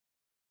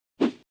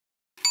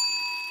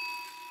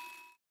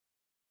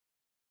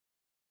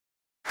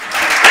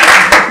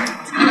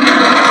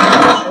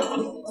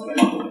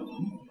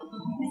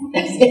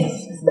All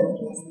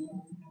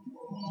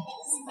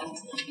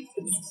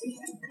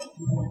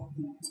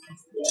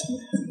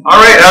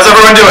right, how's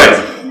everyone doing?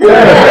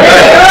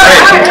 Great.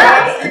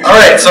 All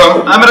right,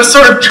 so I'm going to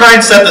sort of try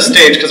and set the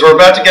stage because we're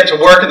about to get to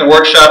work in the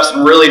workshops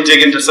and really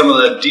dig into some of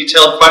the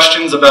detailed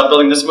questions about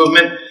building this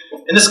movement.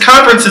 And this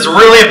conference is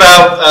really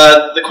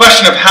about the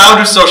question of how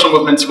do social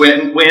movements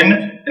win,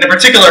 and in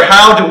particular,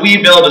 how do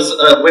we build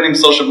a winning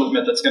social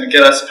movement that's going to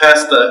get us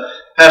past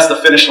the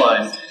finish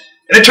line.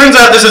 And it turns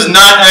out this is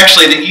not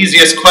actually the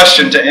easiest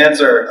question to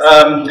answer.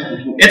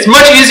 It's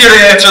much easier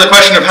to answer the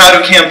question of how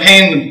do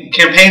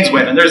campaigns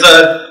win. And there's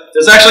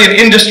actually an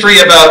industry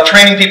about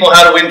training people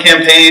how to win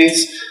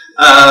campaigns,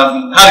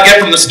 how to get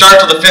from the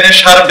start to the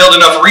finish, how to build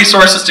enough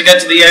resources to get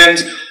to the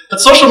end.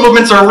 But social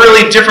movements are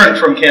really different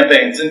from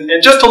campaigns. And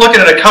just to look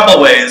at it a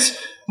couple ways,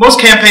 most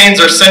campaigns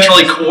are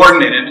centrally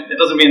coordinated. It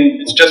doesn't mean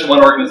it's just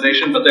one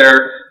organization, but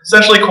they're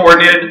centrally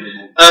coordinated.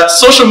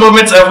 Social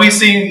movements, as we've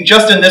seen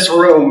just in this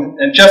room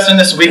and just in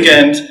this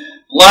weekend,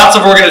 lots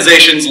of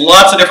organizations,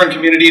 lots of different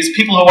communities,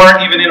 people who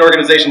aren't even in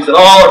organizations at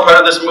all are part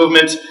of this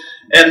movement,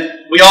 and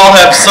we all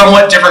have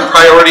somewhat different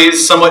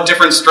priorities, somewhat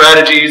different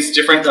strategies,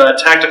 different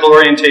tactical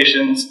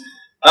orientations.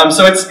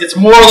 So it's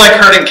more like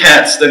herding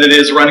cats than it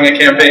is running a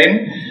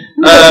campaign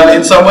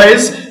in some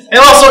ways. And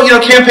also,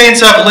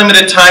 campaigns have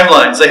limited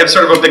timelines. They have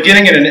sort of a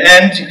beginning and an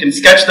end. You can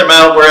sketch them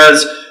out,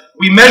 whereas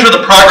we measure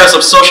the progress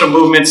of social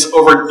movements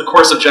over the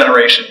course of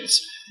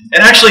generations.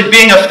 And actually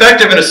being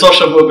effective in a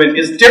social movement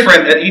is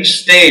different at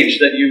each stage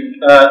that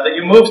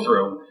you move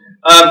through.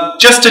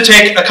 Just to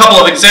take a couple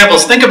of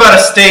examples, think about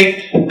a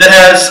state that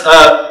has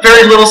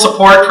very little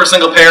support for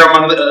single payer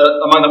among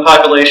the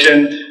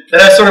population,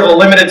 that has sort of a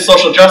limited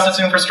social justice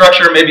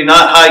infrastructure, maybe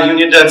not high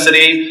union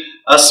density,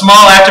 a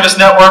small activist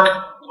network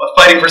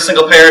fighting for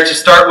single payer to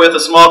start with, a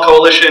small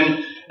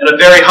coalition, and a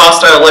very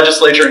hostile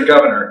legislature and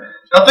governor.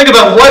 Now think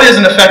about what is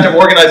an effective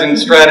organizing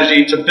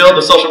strategy to build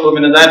a social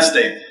movement in that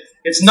state.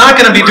 It's not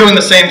going to be doing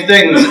the same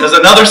things as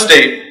another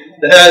state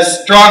that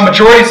has strong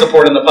majority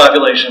support in the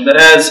population, that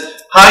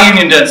has high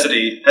union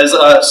density, has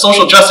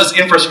social justice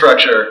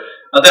infrastructure,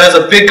 that has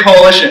a big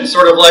coalition,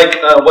 sort of like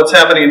what's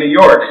happening in New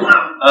York.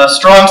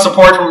 Strong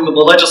support from the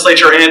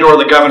legislature and or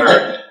the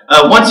governor.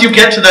 Once you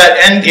get to that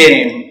end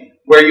game,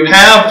 where you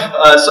have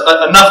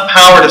enough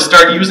power to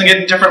start using it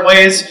in different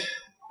ways,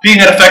 being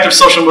an effective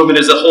social movement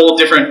is a whole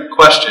different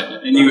question,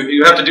 and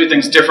you have to do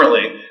things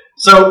differently.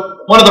 So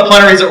one of the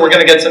plenaries that we're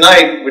going to get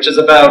tonight, which is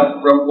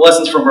about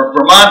lessons from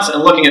Vermont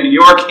and looking at New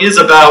York, is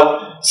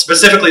about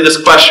specifically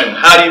this question: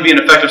 how do you be an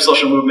effective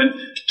social movement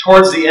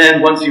towards the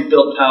end once you've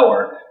built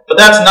power? But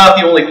that's not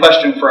the only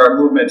question for our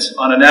movement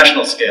on a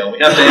national scale. We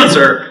have to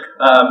answer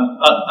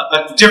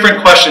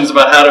different questions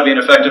about how to be an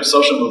effective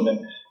social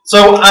movement.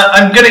 So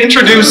I'm going to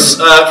introduce,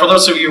 for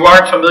those of you who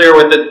aren't familiar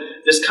with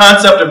it, this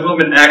concept of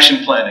movement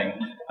action planning.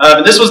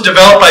 This was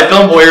developed by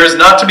Bill Moyers,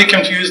 not to be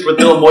confused with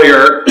Bill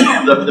Moyer,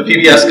 the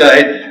PBS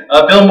guy.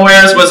 Bill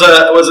Moyers was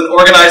an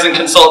organizing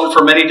consultant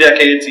for many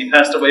decades. He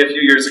passed away a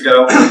few years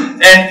ago.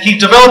 And he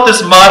developed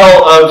this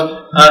model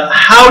of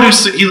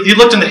he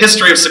looked in the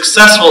history of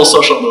successful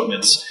social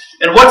movements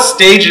and what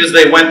stages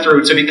they went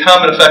through to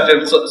become an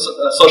effective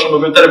social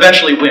movement that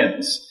eventually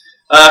wins.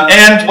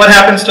 And what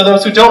happens to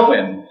those who don't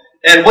win.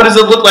 And what does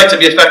it look like to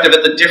be effective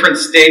at the different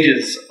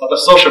stages of a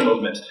social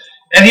movement?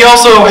 And he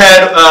also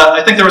had,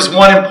 I think there was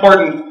one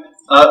important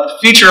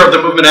feature of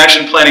the movement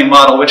action planning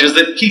model, which is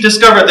that he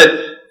discovered that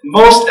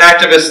most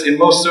activists in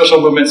most social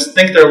movements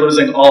think they're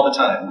losing all the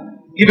time,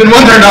 even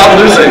when they're not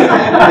losing.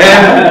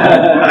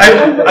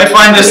 And I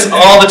find this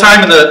all the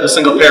time in the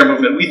single payer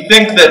movement. We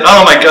think that,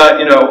 oh my God,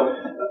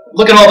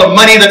 look at all the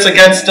money that's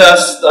against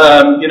us,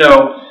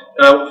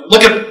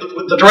 look at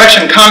the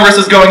direction Congress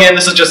is going in,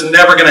 this is just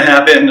never going to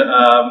happen.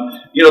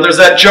 There's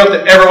that joke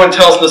that everyone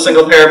tells in the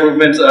single payer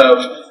movement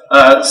of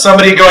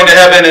somebody going to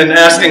heaven and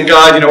asking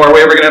God, are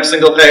we ever going to have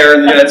single payer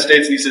in the United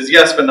States? And he says,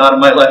 yes, but not in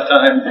my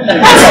lifetime.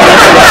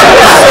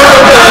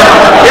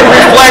 It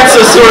reflects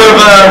a sort of,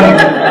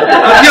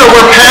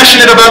 we're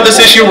passionate about this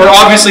issue, we're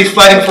obviously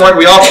fighting for it,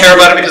 we all care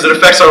about it because it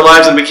affects our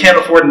lives and we can't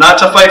afford not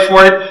to fight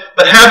for it,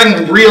 but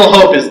having real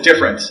hope is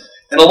different.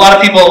 And a lot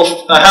of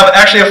people have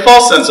actually a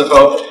false sense of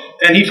hope.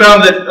 And he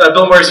found that,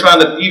 Bill Moyers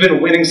found that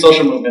even winning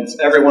social movements,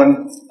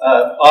 everyone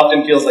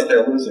often feels like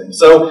they're losing.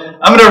 So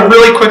I'm going to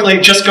really quickly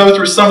just go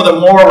through some of the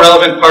more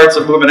relevant parts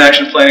of movement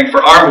action planning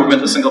for our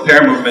movement, the single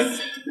payer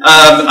movement.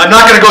 I'm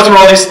not going to go through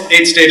all these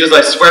 8 stages,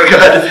 I swear to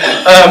God.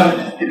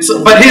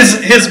 But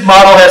his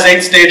model has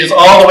 8 stages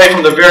all the way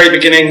from the very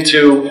beginning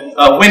to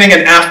winning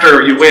and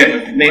after you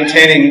win,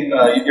 maintaining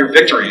your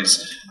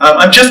victories.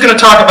 I'm just going to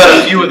talk about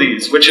a few of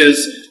these, which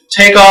is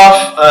take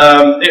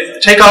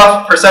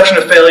off, perception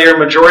of failure,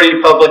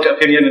 majority public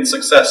opinion, and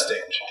success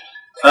stage.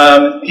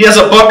 He has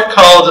a book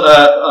called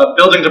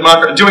Doing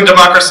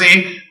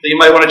Democracy that you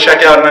might want to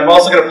check out, and I'm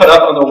also going to put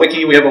up on the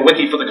wiki. We have a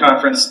wiki for the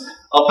conference.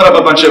 I'll put up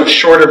a bunch of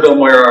shorter Bill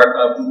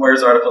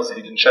Moyers articles that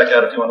you can check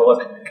out if you want to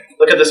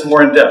look at this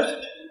more in depth.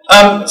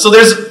 So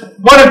there's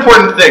one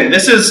important thing.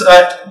 This is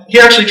he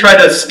actually tried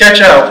to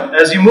sketch out,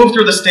 as you move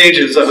through the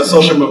stages of a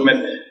social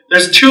movement,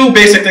 there's two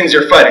basic things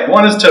you're fighting.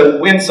 One is to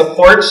win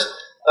support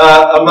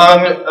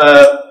among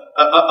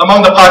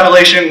the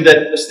population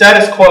that the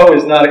status quo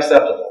is not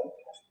acceptable.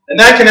 And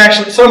that can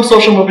actually, some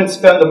social movements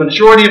spend the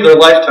majority of their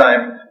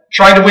lifetime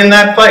trying to win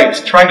that fight,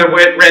 trying to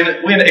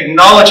win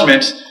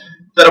acknowledgement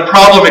that a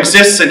problem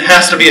exists and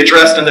has to be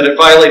addressed and that it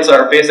violates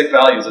our basic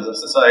values as a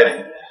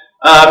society.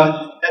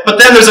 But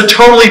then there's a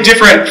totally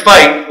different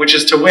fight, which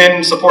is to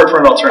win support for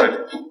an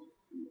alternative.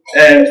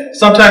 And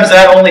sometimes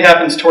that only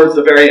happens towards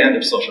the very end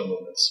of social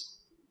movements.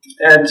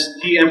 And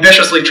he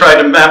ambitiously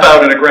tried to map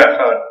out in a graph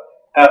how it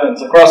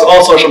happens across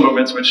all social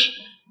movements, which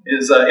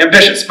is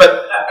ambitious.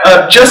 But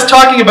just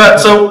talking about,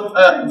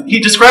 he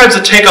describes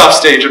a takeoff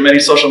stage of many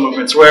social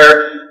movements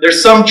where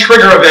there's some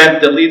trigger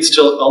event that leads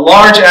to a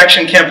large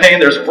action campaign.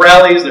 There's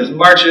rallies, there's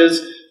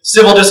marches,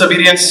 civil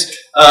disobedience.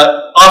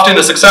 Often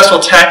a successful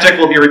tactic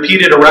will be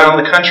repeated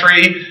around the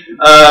country,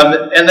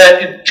 and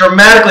that it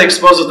dramatically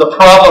exposes the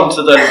problem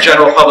to the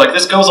general public.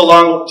 This goes a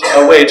long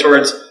way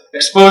towards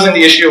exposing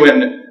the issue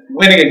and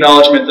winning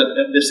acknowledgement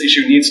that this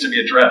issue needs to be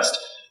addressed.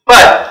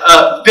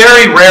 But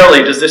very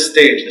rarely does this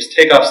stage, this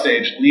takeoff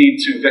stage, lead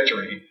to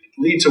victory,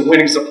 lead to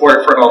winning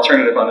support for an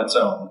alternative on its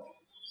own.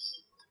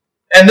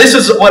 And this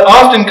is what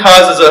often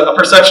causes a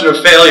perception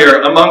of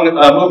failure among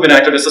movement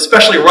activists,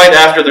 especially right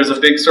after there's a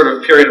big sort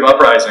of period of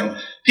uprising.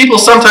 People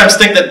sometimes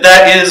think that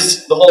that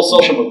is the whole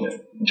social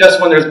movement,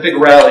 just when there's big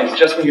rallies,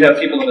 just when you have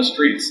people in the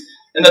streets.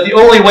 And that the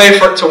only way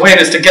for it to win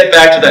is to get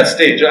back to that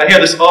stage. I hear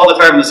this all the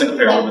time in the single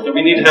payer movement, that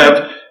we need to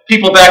have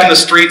people back in the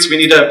streets, we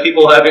need to have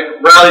people having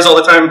rallies all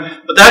the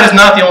time, but that is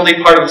not the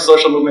only part of the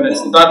social movement.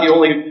 It's not the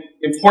only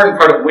important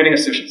part of winning a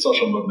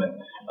social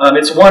movement.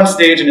 It's one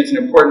stage and it's an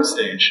important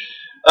stage.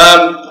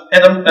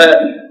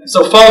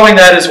 So following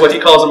that is what he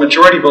calls a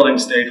majority building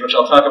stage, which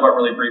I'll talk about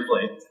really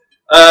briefly.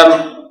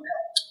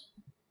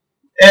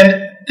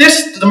 And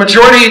the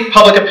majority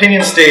public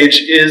opinion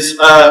stage is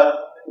a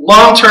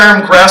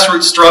long-term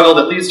grassroots struggle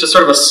that leads to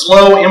sort of a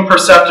slow,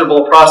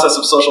 imperceptible process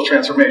of social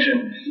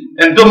transformation.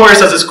 And Bill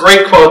Moyers has this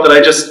great quote that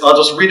I'll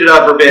just read it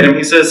out verbatim.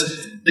 He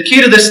says, "The key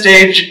to this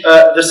stage,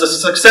 the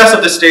success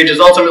of this stage is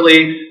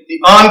ultimately the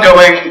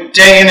ongoing,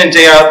 day in and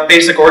day out,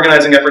 basic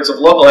organizing efforts of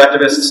local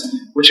activists,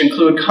 which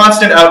include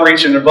constant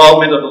outreach and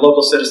involvement of the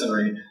local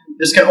citizenry.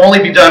 This can only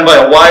be done by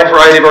a wide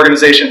variety of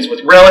organizations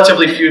with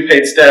relatively few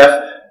paid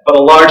staff, but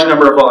a large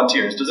number of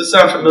volunteers." Does this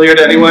sound familiar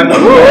to anyone?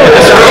 And,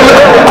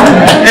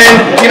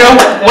 you know,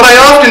 what I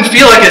often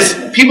feel like is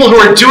people who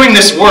are doing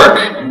this work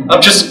of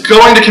just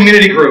going to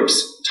community groups,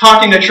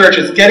 talking to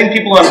churches, getting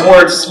people on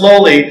board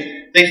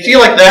slowly, they feel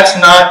like that's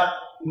not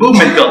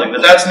movement building,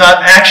 that that's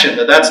not action,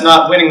 that that's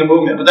not winning the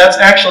movement, but that's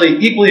actually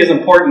equally as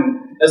important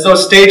as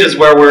those stages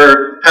where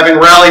we're having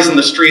rallies in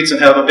the streets and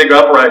have a big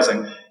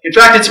uprising. In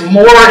fact, it's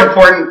more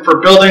important for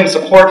building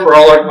support for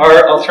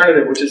our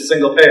alternative, which is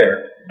single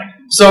payer.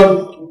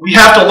 So we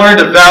have to learn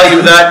to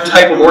value that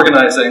type of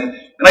organizing.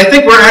 And I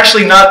think we're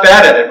actually not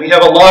bad at it. We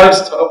have a lot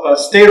of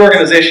state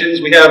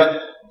organizations. We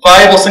have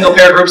viable single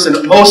payer groups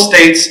in most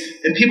states,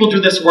 and people do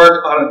this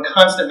work on a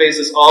constant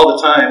basis all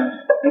the time.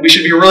 And we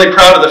should be really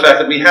proud of the fact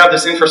that we have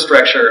this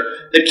infrastructure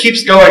that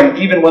keeps going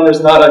even when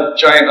there's not a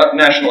giant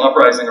national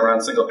uprising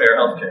around single payer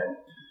healthcare.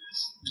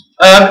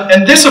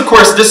 And this, of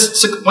course,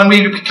 when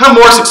we become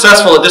more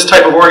successful at this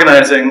type of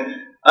organizing,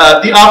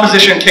 the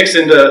opposition kicks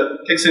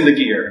into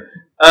gear.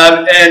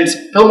 And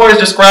Bill Moyers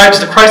describes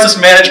the crisis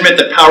management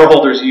that power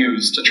holders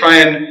use to try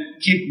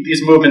and keep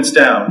these movements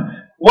down.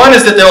 One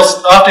is that they'll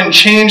often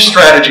change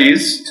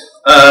strategies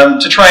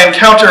to try and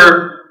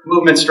counter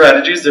movement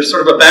strategies. There's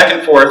sort of a back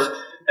and forth.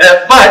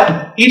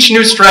 But each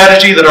new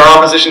strategy that our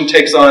opposition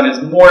takes on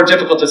is more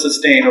difficult to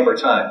sustain over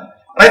time.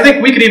 And I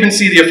think we could even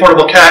see the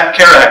Affordable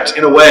Care Act,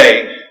 in a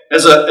way,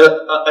 as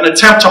an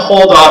attempt to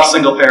hold off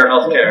single-payer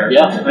healthcare.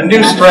 Yeah. A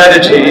new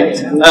strategy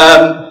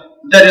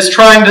that is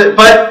trying to,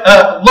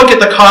 look at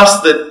the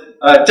costs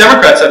that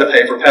Democrats had to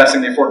pay for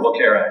passing the Affordable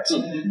Care Act.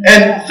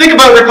 And think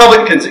about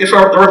Republicans. If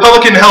the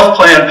Republican health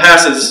plan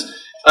passes,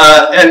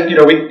 and, you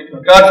know,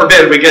 God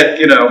forbid we get,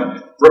 you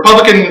know,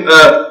 Republican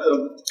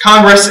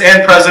Congress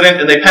and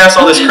President, and they pass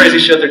all this crazy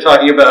shit they're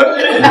talking about,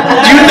 do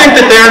you think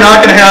that they're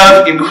not going to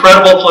have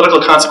incredible political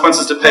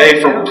consequences to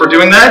pay for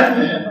doing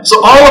that?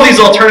 So all of these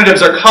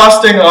alternatives are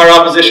costing our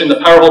opposition,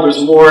 the power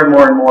holders, more and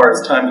more and more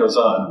as time goes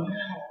on.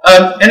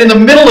 And in the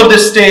middle of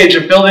this stage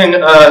of building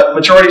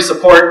majority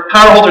support,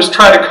 power holders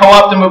try to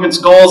co-opt the movement's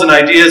goals and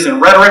ideas and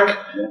rhetoric.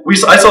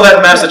 I saw that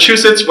in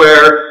Massachusetts,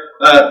 where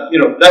you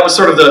know, that was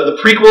sort of the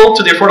prequel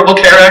to the Affordable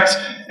Care Act,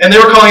 and they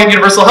were calling it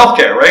universal health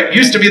care, right? It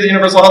used to be that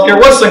universal health care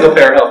was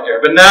single-payer health care,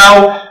 but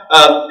now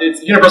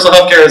universal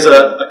health care is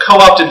a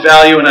co-opted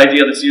value and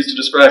idea that's used to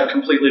describe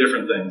completely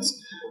different things.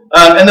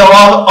 And they'll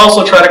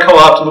also try to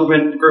co-opt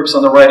movement groups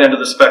on the right end of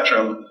the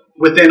spectrum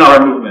within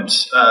our movement,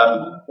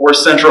 or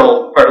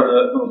central part of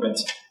the movement.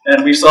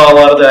 And we saw a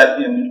lot of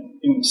that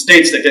in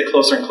states that get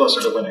closer and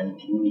closer to winning.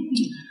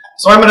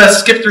 So I'm going to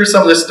skip through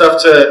some of this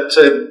stuff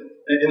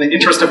in the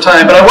interest of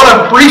time, but I want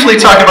to briefly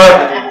talk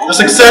about the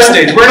success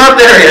stage. We're not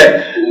there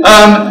yet.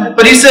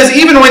 But he says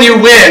even when you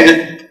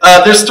win,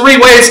 there's three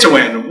ways to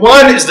win.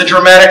 One is the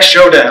dramatic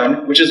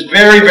showdown, which is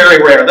very,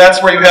 very rare.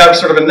 That's where you have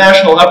sort of a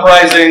national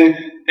uprising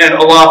and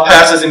a law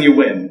passes and you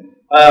win.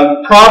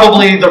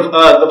 Probably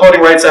the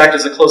Voting Rights Act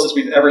is the closest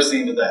we've ever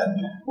seen to that,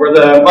 where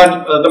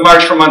the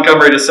march from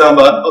Montgomery to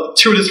Selma,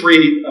 2 to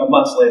 3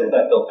 months later,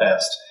 that bill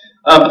passed.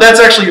 But that's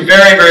actually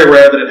very, very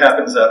rare that it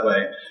happens that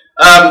way.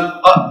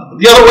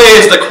 The other way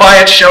is the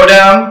quiet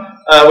showdown,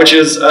 which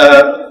is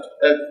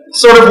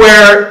sort of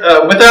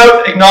where,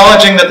 without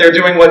acknowledging that they're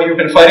doing what you've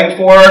been fighting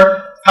for,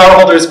 power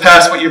holders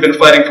pass what you've been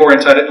fighting for and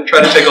try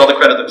to take all the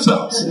credit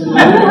themselves.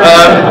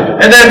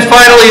 And then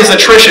finally is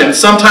attrition.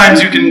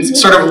 Sometimes you can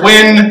sort of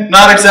win,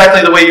 not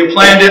exactly the way you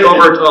planned it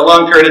over a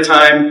long period of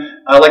time,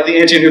 like the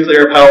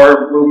anti-nuclear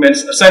power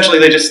movements. Essentially,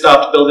 they just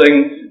stopped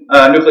building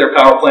nuclear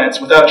power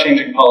plants without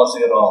changing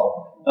policy at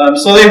all.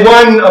 So they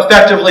won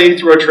effectively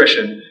through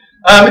attrition.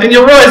 And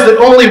you'll realize that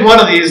only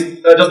one of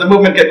these does the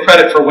movement get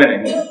credit for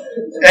winning.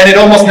 And it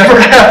almost never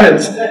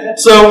happens.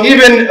 So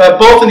even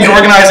both in the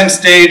organizing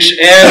stage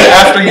and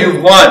after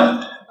you've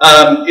won,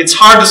 it's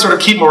hard to sort of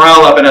keep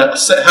morale up and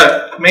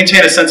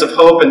maintain a sense of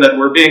hope and that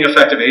we're being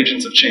effective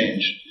agents of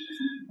change.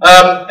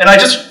 And I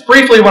just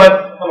briefly want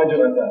to, how am I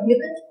doing with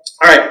that?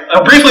 All right, I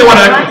briefly want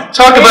to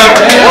talk about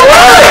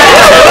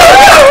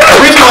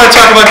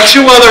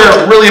two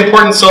other really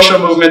important social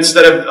movements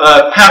that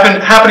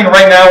have happening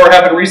right now or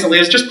happened recently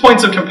as just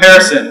points of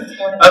comparison.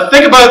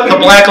 Think about the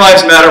Black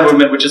Lives Matter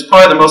movement, which is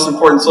probably the most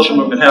important social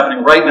movement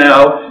happening right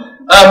now.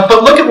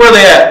 But look at where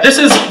they're at. This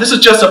is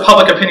just a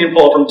public opinion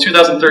poll from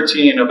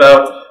 2013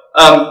 about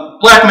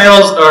black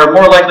males are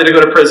more likely to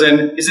go to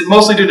prison. Is it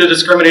mostly due to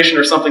discrimination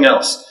or something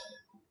else?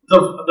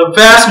 The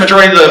vast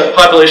majority of the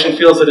population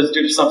feels that it's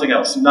due to something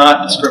else,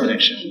 not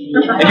discrimination.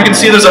 And you can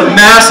see there's a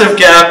massive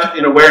gap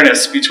in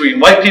awareness between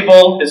white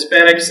people,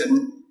 Hispanics,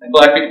 and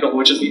black people,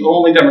 which is the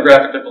only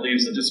demographic that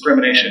believes that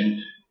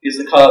discrimination is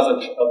the cause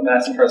of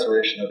mass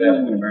incarceration of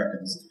African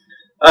Americans.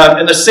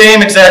 And the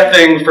same exact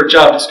thing for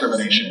job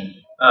discrimination.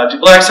 Do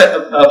blacks have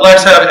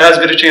as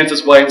good a chance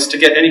as whites to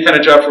get any kind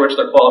of job for which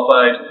they're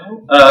qualified?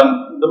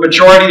 The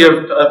majority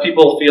of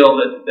people feel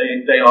that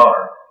they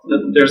are.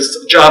 That there's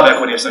job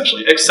equity,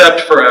 essentially,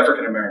 except for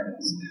African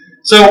Americans.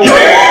 So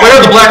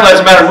where the Black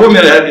Lives Matter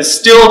movement is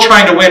still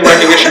trying to win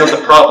recognition of the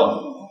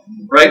problem,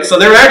 right? So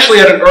they're actually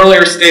at an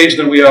earlier stage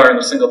than we are in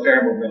the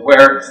single-payer movement,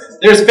 where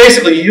there's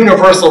basically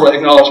universal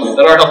acknowledgement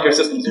that our healthcare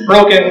system is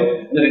broken,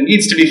 and that it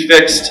needs to be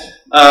fixed,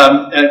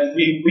 and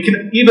we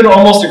can even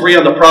almost agree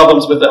on the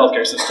problems with the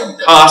healthcare system: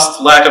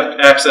 cost, lack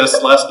of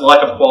access,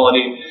 lack of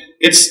quality.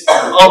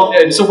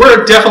 And so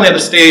we're definitely at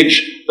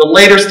the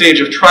later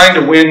stage of trying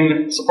to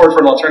win support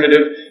for an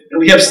alternative, and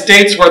we have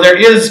states where there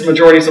is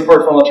majority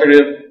support for an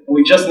alternative, and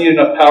we just need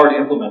enough power to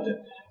implement it.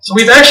 So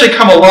we've actually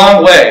come a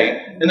long way,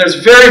 and there's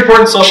very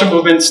important social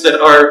movements that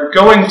are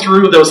going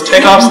through those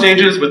takeoff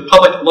stages with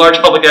large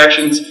public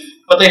actions,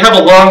 but they have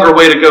a longer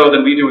way to go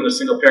than we do in the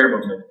single-payer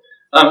movement.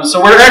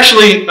 So we're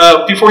actually,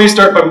 before you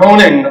start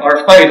bemoaning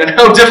our fight and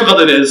how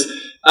difficult it is,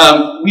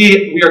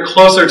 we are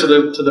closer to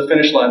the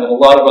finish line than a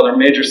lot of other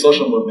major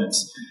social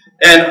movements.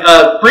 And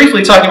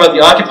briefly talking about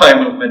the Occupy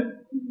movement,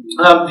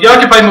 the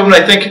Occupy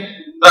movement, I think,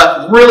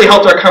 really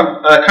helped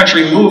our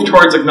country move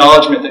towards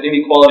acknowledgement that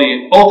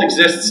inequality both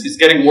exists, is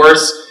getting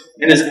worse,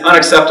 and is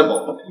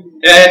unacceptable.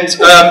 And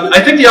I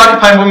think the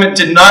Occupy movement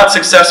did not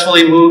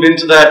successfully move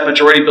into that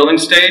majority building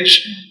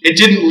stage. It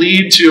didn't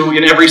lead to,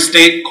 in every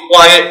state,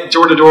 quiet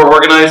door-to-door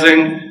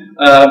organizing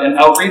and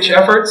outreach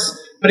efforts.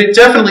 But it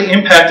definitely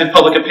impacted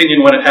public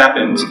opinion when it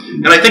happened.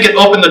 And I think it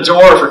opened the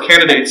door for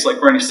candidates like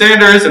Bernie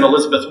Sanders and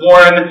Elizabeth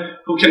Warren,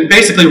 who can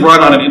basically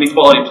run on an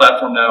inequality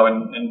platform now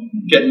and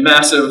get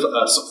massive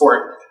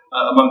support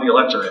among the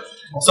electorate.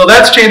 So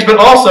that's changed, but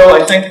also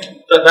I think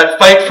that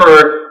fight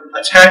for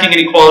attacking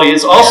inequality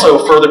is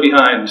also further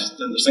behind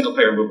than the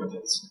single-payer movement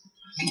is.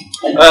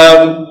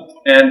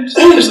 And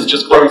this is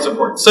just growing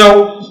support.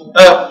 So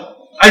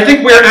I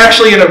think we're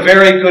actually in a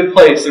very good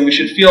place, and we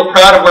should feel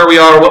proud of where we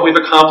are, what we've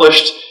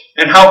accomplished,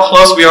 and how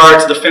close we are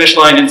to the finish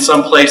line in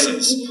some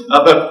places.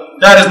 But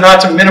that is not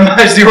to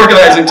minimize the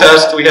organizing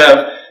task we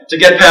have to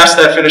get past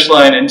that finish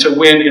line and to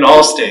win in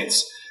all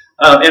states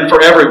and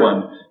for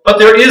everyone. But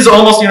there is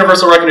almost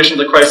universal recognition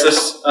of the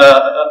crisis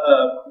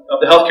of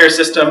the healthcare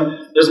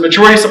system. There's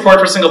majority support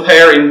for single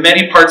payer in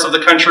many parts of the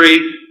country.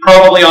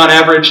 Probably on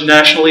average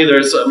nationally,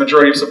 there's a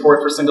majority of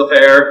support for single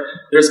payer.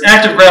 There's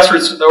active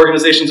grassroots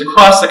organizations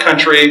across the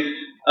country,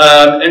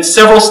 and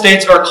several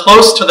states are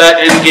close to that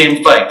end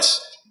game fight.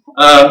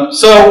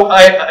 So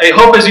I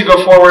hope as you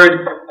go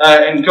forward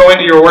and go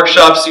into your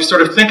workshops, you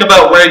sort of think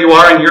about where you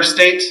are in your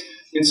state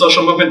in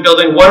social movement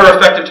building, what are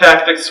effective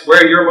tactics,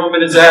 where your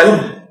movement is at,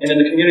 and in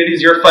the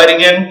communities you're fighting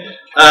in.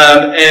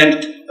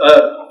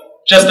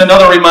 Just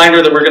another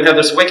reminder that we're going to have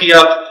this wiki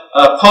up.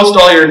 Post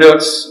all your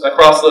notes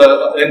across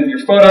and your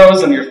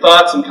photos and your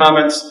thoughts and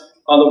comments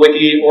on the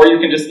wiki, or you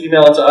can just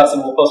email it to us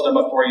and we'll post them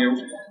up for you.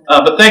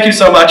 But thank you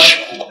so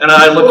much, and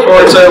I look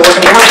forward to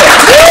working with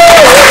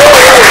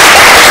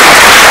you.